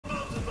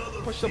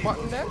Push the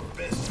button there.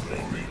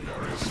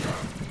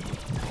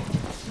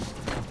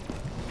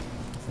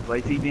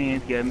 YT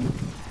didn't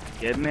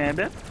get mad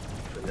at.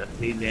 So just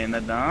stay laying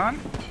it down.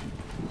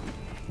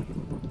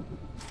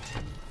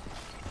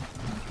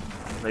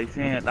 That's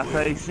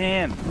what he's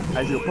saying.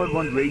 As you put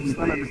one right in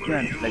front of the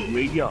tent, like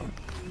radio.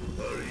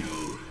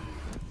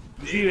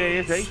 You see where it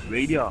is, right?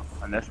 Radio.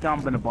 And let's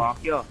stomp in the back,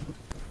 yeah.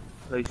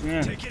 That's what he's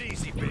saying. Take it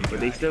easy, big But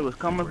they still was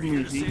coming from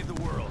you, see? Save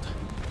the world.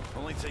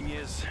 Only thing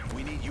is,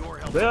 we need your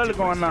help. Where are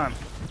going on?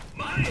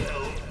 My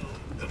help?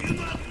 Have you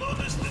not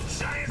noticed the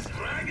giant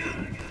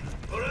dragon?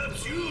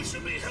 Perhaps you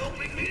should be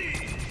helping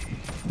me.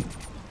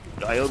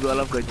 I hope you all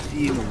have good to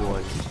see you, my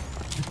boy.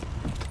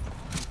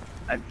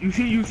 And you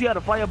see how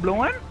the fire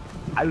blowing?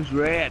 I was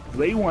red.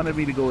 Where you wanted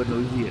me to go with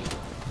those here?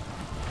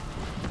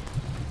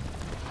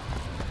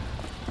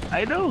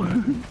 I know.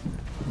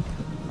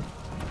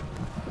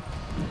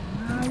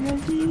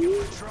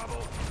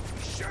 Trouble.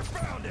 Sure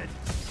found it.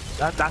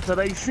 That's what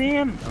I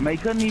seen. And I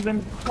couldn't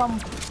even come.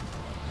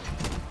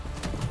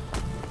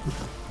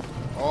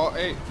 Oh,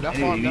 hey, left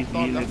arm, left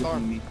arm, left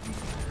arm.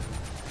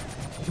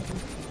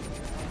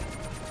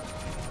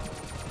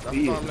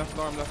 Left arm, left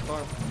arm, left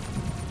arm.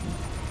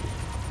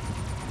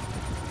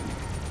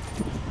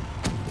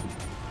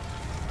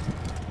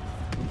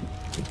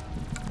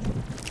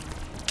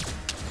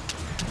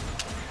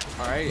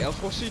 Alright, let's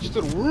go siege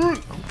to the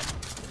world.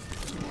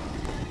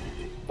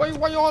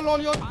 Why you all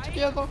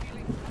together?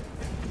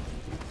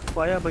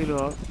 Fire by the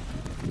heart.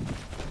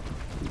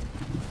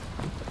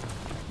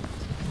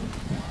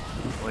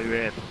 Boy,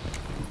 red.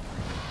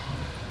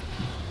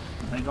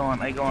 I go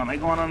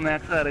on on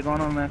that side, I go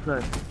on that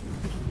side.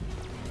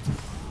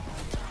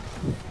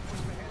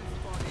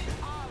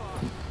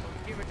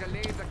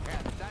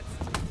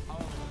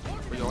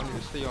 But y'all need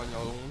to stay on your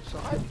own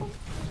side.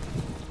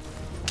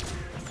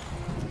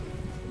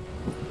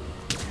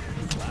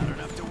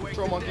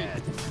 Throw monkey.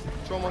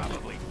 Throw monkey.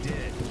 Probably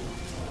dead.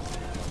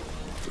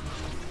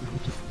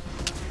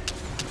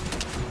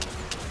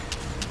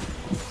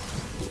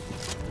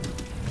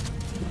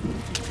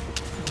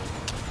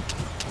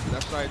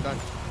 Left side done.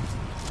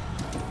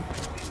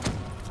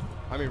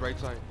 I mean right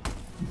side.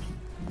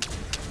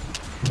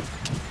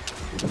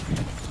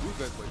 You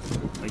good, boy.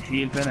 My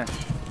shield finished.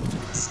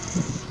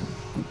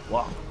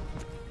 Wow.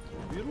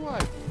 You know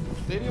what?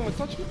 They didn't even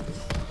touch me.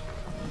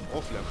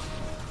 Off left.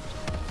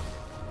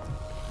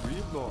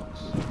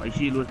 Blocks. My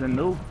shield wasn't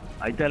new.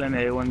 I telling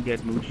everyone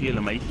get new shield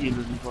and my shield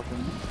wasn't fucking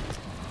new.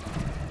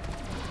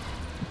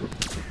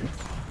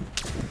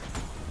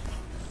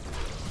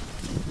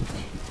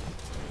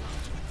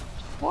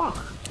 Fuck.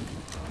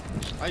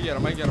 I get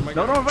him.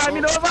 No, don't revive me,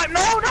 no!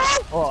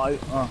 Oh,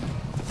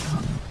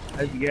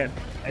 I forget.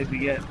 I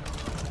forget.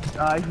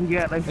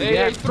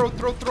 Hey, throw.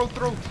 Burn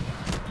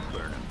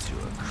him to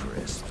a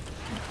crisp.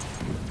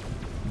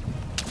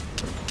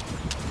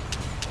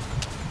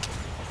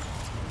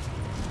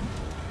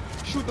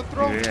 Shoot the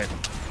throat. Yeah.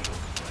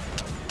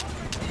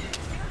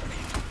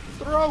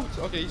 Throat.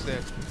 Okay, he's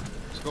dead.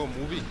 Let's go,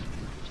 movie.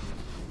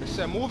 It's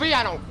a movie,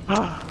 I know.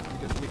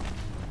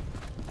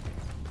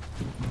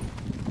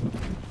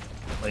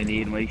 I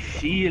need my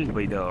shield,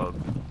 my dog.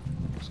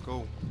 Let's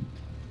go.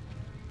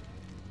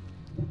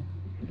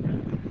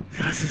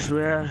 This is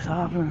where it's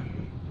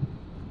happening.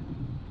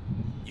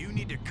 You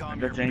need to calm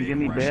That's your ain't big give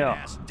me Russian bail.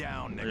 ass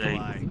down,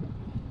 Nikolai.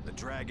 The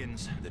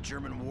dragons, the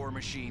German war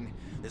machine,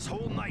 this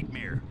whole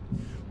nightmare.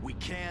 We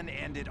can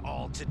end it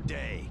all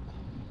today.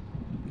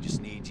 We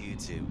just need you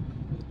to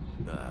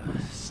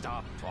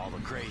stop all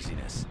the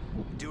craziness.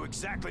 Do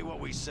exactly what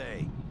we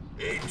say.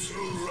 A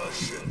true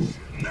Russian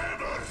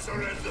never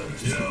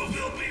surrenders. You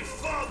will be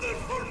father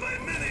for my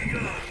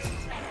minigun.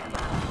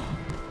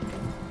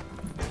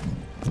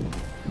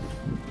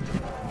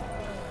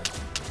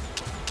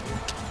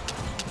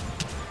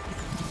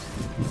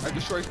 I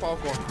destroyed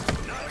Falcon.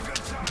 Not a good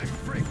time.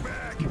 Break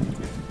back.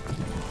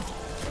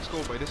 Let's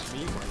go, boy. This is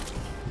me, man.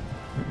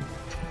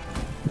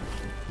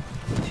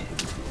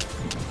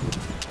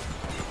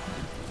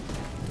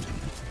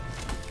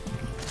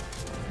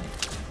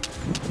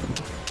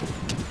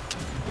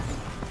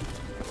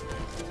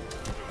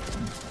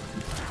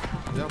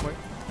 Yeah, boy.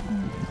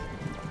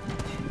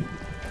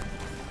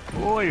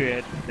 Oh,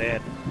 you're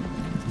dead.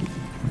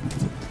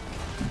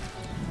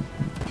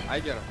 I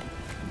get him.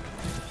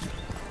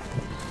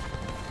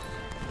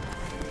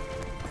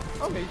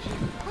 Oh, mate,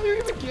 how do you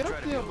even get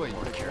up there, boy?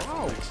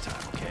 Wow. Next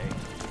time, okay?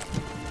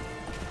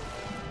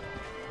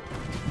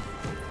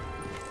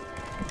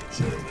 The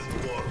German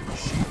war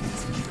machine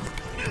has killed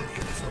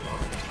millions of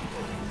our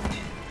people.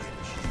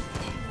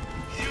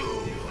 You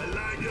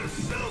align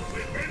yourself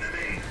with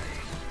enemy.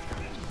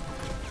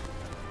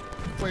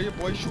 Wait, your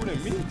boy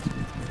shooting me?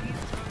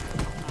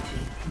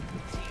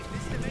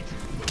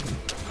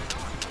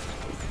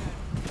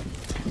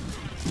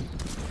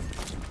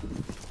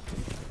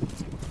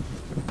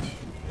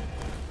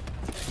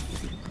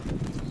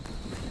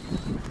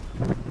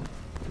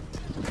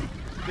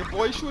 Your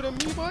boy shooting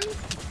me, boy?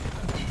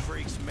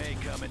 Freaks may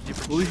come in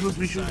different Who is shapes supposed to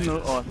be and shooting?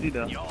 sizes. Oh, I see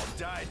that. Y'all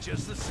died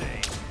just the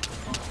same.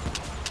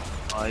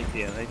 Oh, I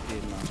see it now.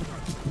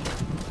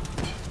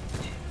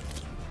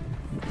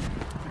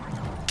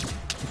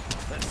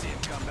 Let's see him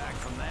come back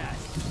from that.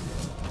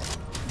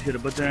 You should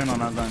have put that in on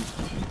that gun.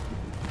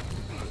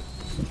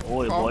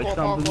 Oh, boy,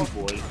 something,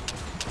 boy.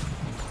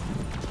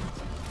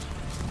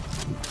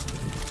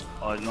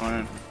 Oh, he's going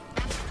in.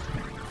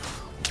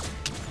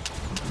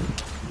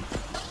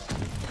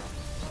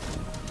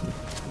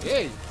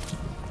 Hey!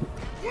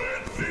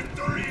 When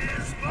victory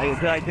is Hey, it's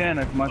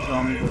Titanic, much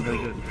on me, but they're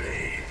good.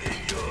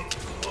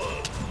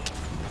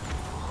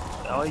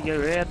 Oh, you get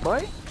red,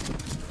 boy?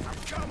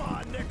 Come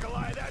on,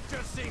 Nikolai, that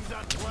just seems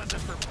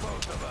unpleasant for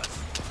both of us.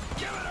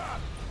 Give it up!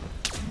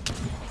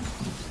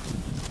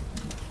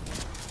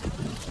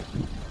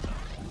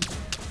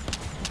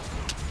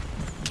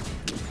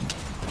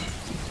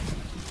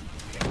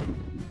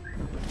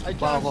 I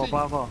can't see.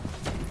 Power.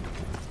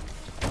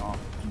 Oh,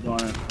 he's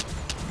going in.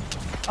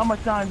 How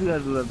much time do you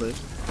guys do that, boy?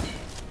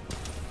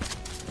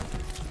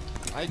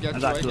 I get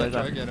him.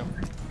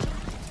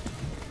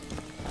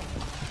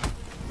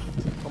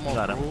 Come on,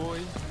 boy.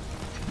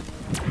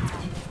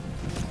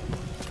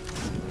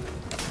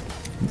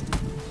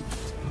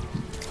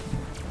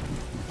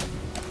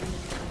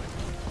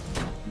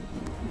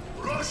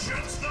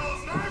 Russians know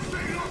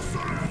nothing of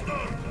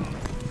surrender!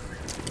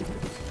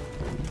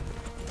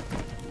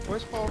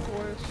 Where's Paul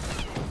Coys?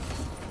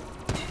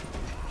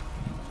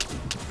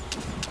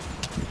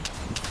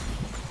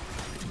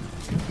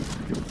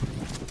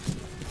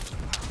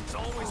 It's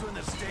always when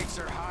the stakes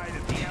are high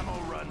that the ammo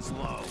runs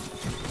low.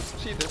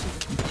 See this?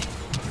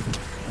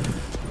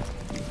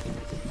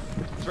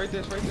 It's right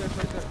there, it's right there.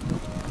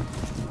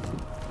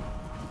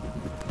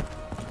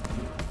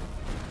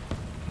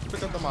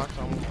 Pick up the marks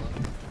on one.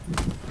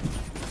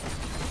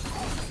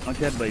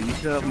 Okay, baby, you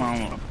shut up,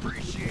 mama.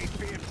 Appreciate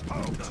being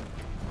poked.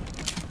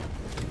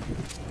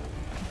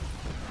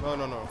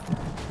 No.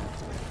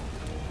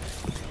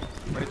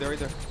 Right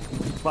there.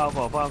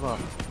 Power.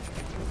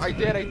 I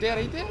did.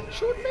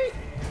 Shoot me!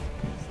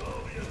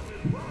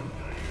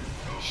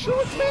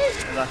 Shoot me!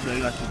 I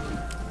got you.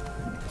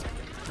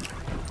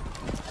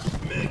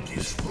 Mech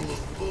is full of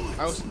bullets.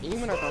 I was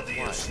aiming at that Body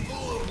is fly.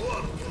 full of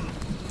vodka.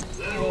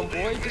 Come on,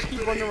 boy, just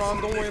keep running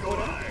around, don't worry about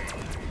it.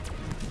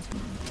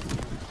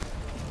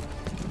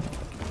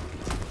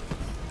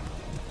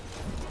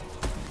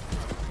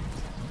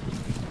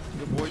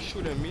 The boy's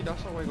shooting me,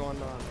 that's how I going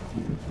down.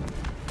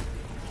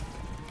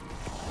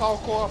 Power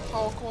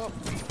co-op.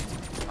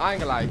 I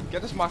ain't gonna lie,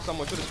 get this mark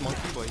someone to this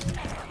monkey, boy.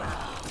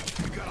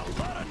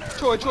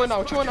 Throw it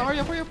now, hurry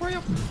up. You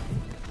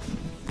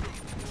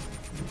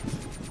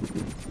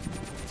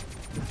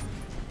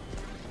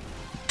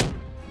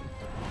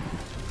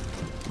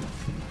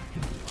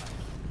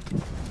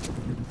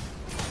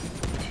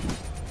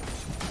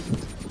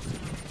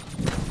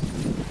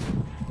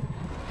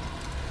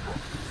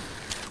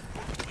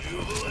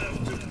will have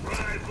to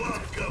pry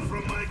vodka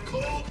from my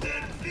cold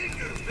dead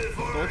fingers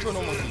before Don't I throw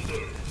no monkey.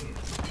 surrender.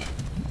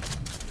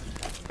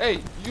 Hey,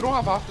 you don't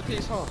have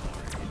aftertaste, huh?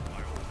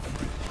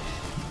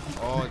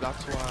 Oh,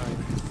 that's why.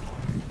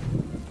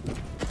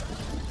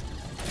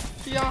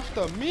 He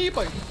after me,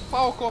 boy.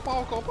 Power core.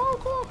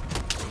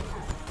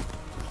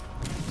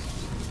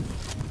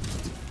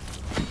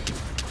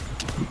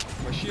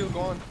 My shield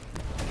gone.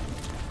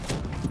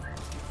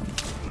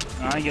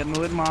 I ain't getting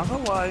with marker,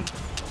 why?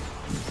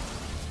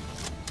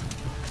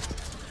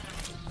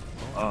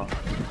 Oh.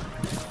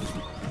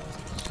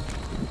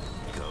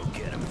 Go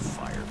get him,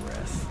 fire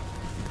breath.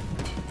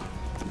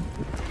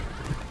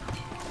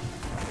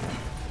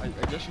 I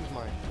just used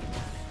mine.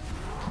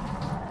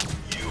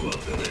 You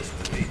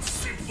underestimate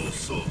simple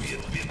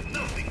Soviet with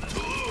nothing to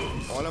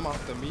lose. All them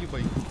after me,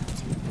 boy.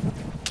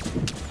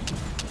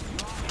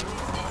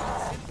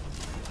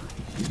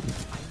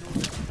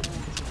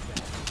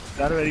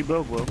 Got already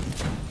broke, bro.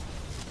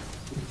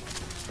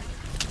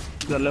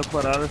 You gotta look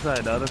for the other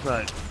side. I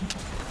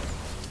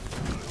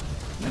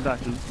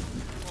got you.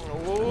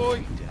 Oh,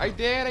 I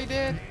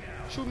did.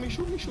 Shoot me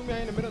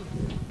in the middle.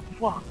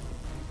 Fuck.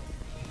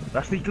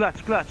 That's the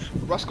clutch.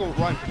 Roscoe,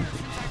 run.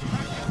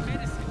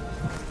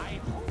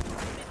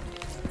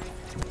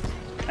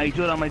 Hey,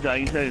 throw it on my jaw.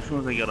 You said as soon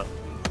as I get up.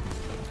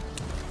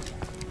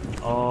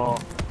 Oh.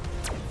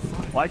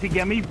 Why'd you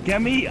get me?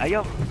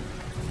 Ayo.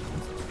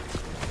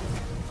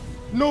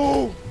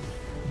 No!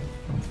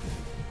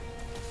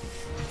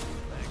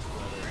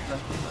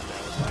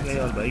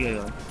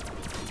 Yeah.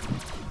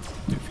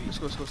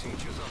 Let's go.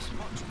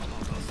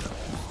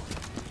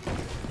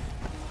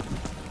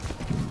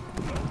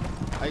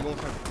 I ain't gonna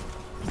fight.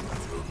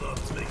 Will not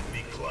make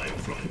me climb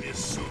from this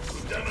suit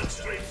to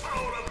demonstrate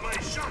power of my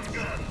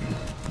shotgun.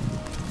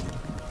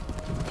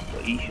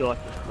 He shot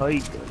the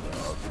height.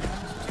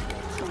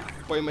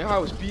 Boy, my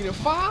heart was beating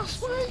fast,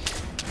 boy.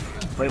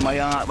 But my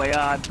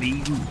heart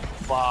beating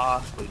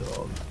fast, boy,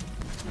 dog.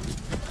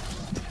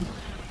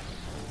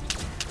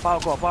 Power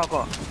core.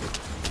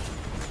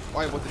 Oh,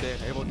 I about to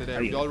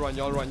there. Y'all run.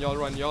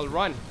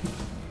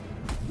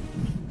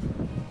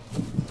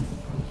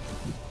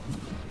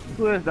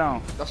 Who is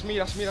down? That's me.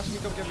 Come get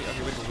me.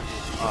 Okay, wait.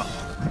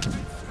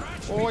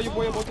 Oh, your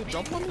boy about to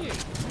jump on me.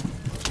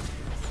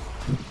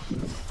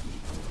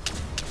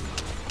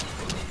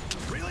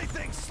 Really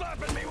think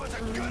slapping me was a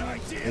good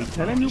idea? I'm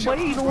telling you, boy,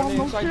 you don't want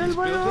no inside chill, these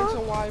boy. buildings,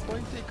 so why,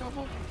 boy? Take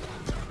cover.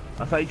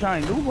 That's how you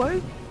trying to do,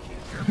 boy.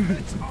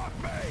 It's on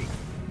me.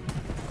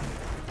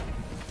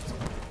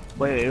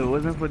 Boy, it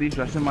wasn't for these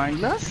Russian mind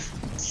glass.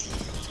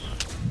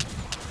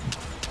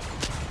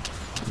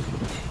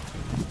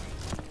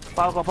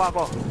 Park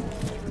off.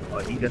 Oh,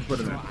 he just put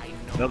it in.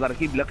 You gotta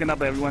keep looking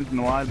up every once in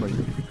a while, boy.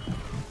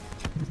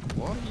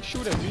 What? He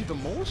shoot at me the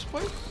most,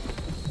 boy?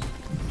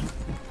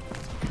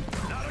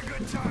 Not a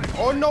good time.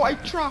 Oh no, I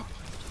trap.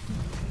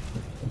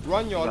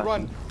 Run, y'all,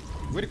 run.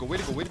 Way to go.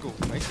 Nice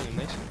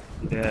one.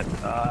 Yeah,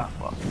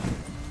 fuck.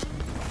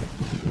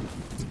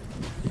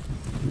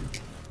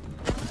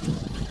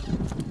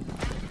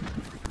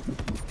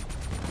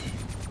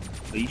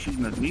 Are you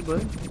shooting at me,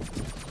 bud?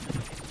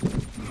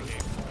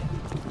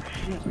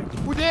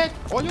 Who dead?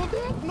 All y'all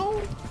dead?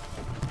 No.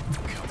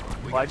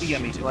 Why'd you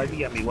get me? I'm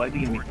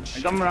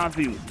coming around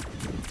for you.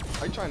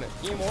 I trying to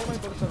aim all my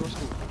bullets at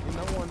Roscoe. You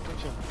never want to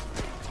touch him.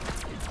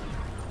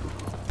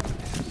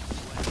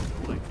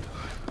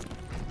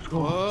 Let's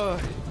go.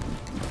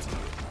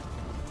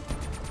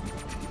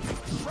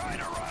 Trying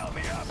to rile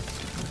me up.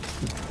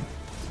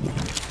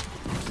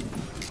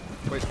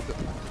 Wait.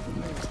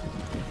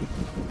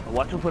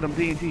 Watch out for them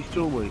TNTs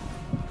too, boy.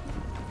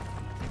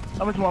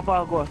 How much more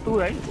power goes through,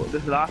 right? Well,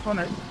 this is the last one,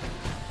 right?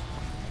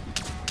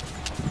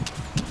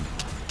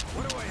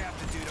 What do I have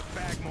to do to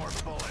bag more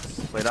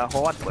bullets? Wait, that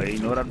hot, boy. You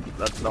know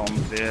that's down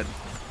there.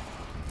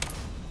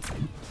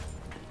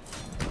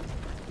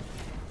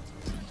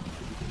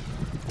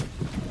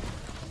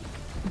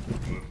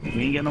 We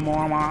ain't getting no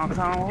more marks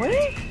on,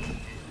 wait.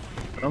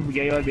 Don't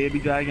forget your baby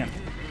dragon.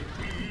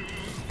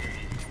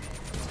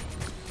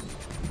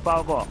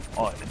 Power go.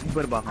 Oh, you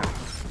put it back on.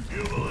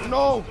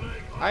 No.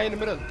 I in the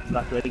middle. I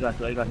got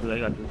you.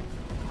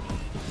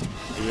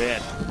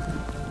 Red.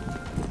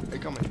 Hey,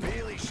 coming.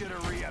 Really should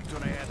have re-upped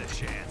when I had the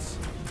chance.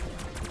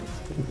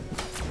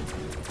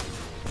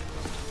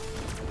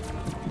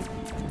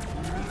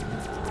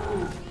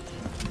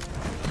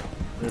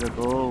 Let it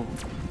go.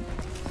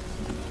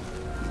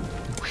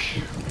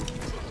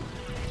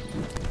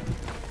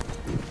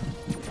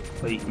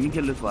 Wait, let me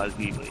kill this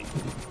Valky, boy.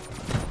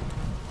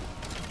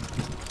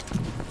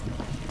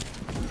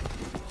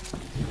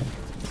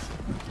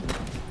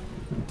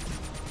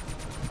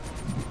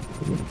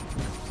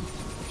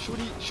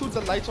 Shoot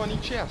the lights on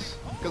each chest,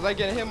 cause I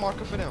get a hit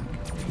marker for them.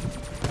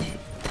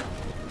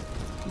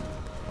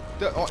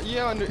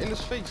 Yeah, in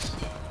his face.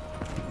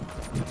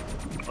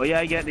 Oh yeah,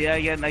 I get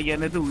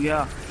it too,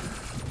 yeah.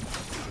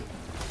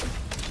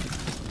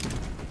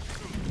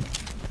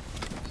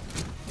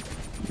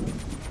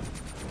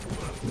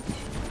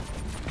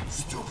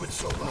 Stupid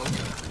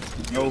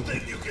Solana. No. You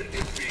think you can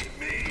defeat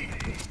me?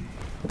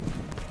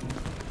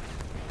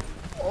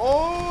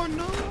 Oh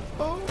no!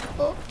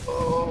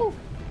 Oh!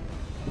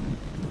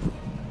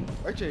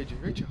 Right,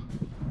 JJ, right, shoot.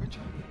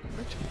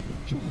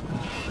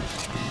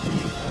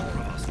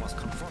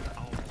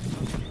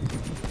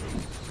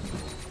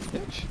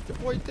 Bitch, the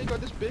boy take out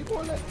this big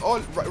one. Oh,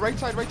 right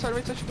side, shoot the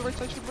right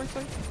side.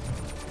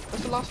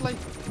 That's the last light.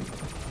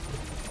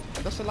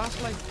 Let's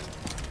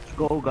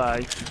go,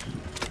 guys.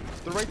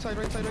 The right side.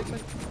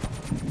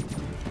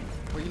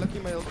 Wait, you lucky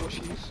my elbow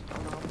she's.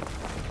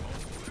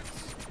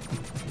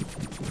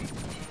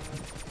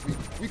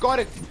 We got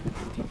it.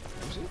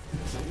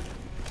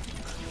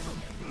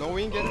 No,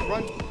 we ain't getting it.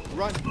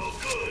 Run.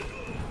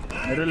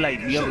 Middle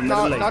light, we have the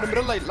Now middle light. the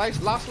middle light.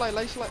 Last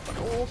light.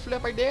 Oh,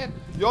 flip, I dead.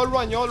 Y'all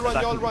run. Run. Nice.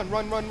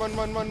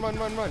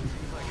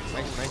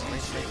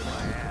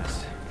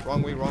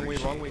 Wrong way.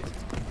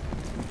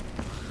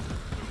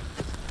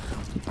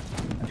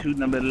 Shooting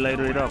the middle light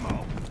right up.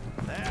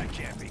 That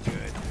can't be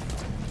good.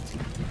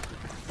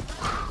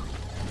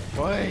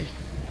 Boy,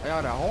 I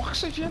had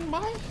oxygen,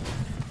 man.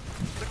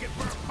 Looking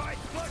for a fight,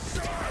 plus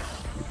shot.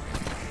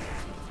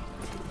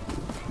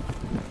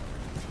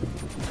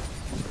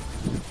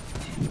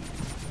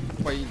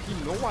 Boy, you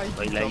know why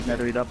Wait, he light that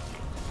right up.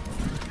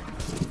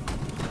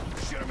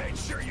 Should have made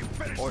sure you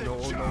finished the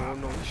job.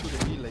 no, he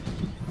shooting me like.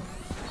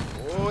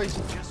 Boy.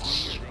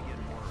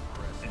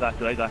 I got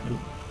you.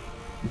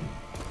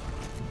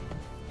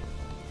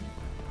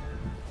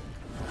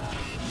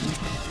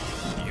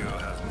 You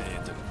have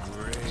made a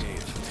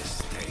grave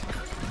mistake.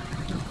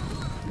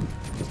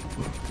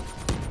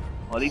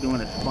 All he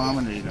doing is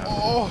farming right now.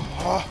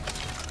 Oh.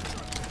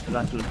 I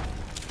got you.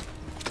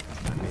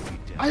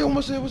 I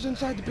almost was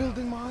inside the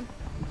building, man.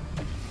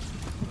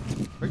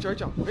 Right, wait. Where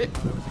to go?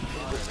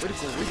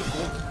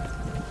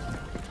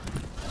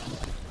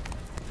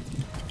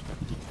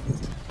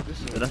 Is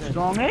that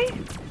strong, eh?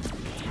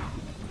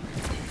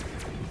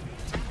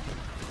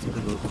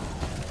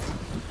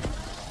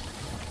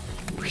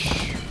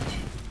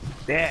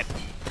 Dead.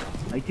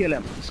 I kill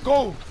him. Let's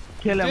go.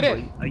 Kill him, Get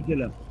boy. I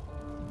kill him.